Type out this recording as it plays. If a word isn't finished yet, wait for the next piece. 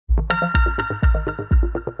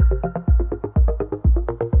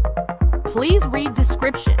Please read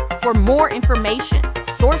description for more information.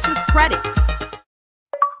 Sources credits.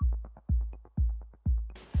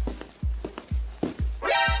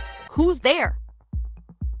 Who's there?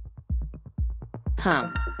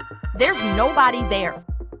 There's nobody there.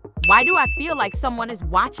 Why do I feel like someone is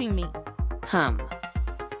watching me?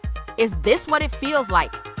 Is this what it feels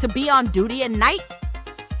like to be on duty at night?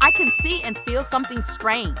 I can see and feel something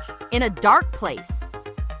strange in a dark place.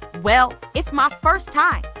 Well, it's my first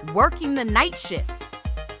time working the night shift.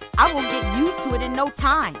 I will get used to it in no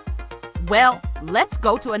time. Well, let's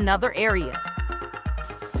go to another area.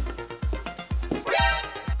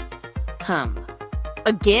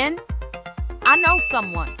 Again? I know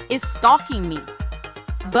someone is stalking me,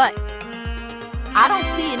 but I don't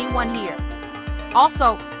see anyone here.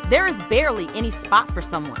 Also, there is barely any spot for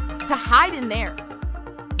someone to hide in there.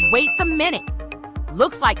 Wait a minute.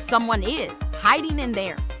 Looks like someone is hiding in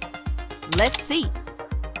there. Let's see.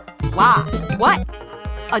 Wow, what?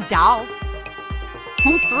 A doll?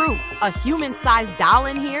 Who threw a human-sized doll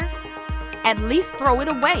in here? At least throw it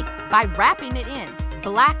away by wrapping it in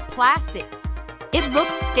black plastic. It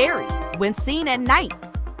looks scary when seen at night.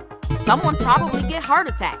 Someone probably get heart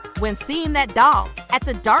attack when seeing that doll at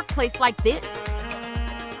the dark place like this.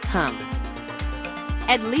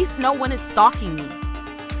 At least no one is stalking me.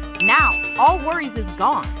 Now, all worries is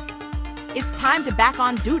gone. It's time to back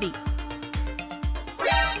on duty.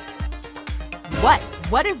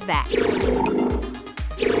 What is that?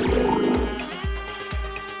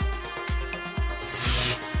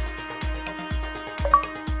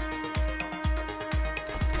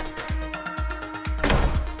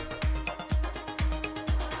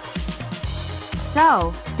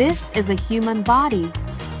 So, this is a human body.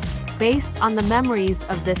 Based on the memories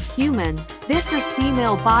of this human, this is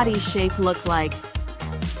female body shape look like.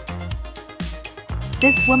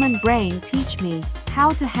 This woman brain teach me how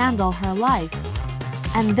to handle her life.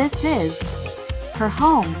 And this is her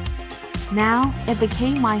home. Now, it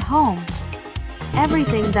became my home.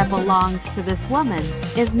 Everything that belongs to this woman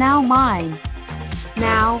is now mine.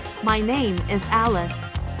 Now, my name is Alice.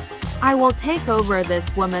 I will take over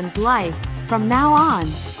this woman's life from now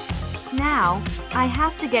on. Now, I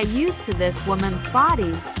have to get used to this woman's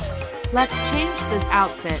body. Let's change this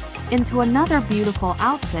outfit into another beautiful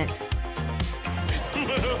outfit.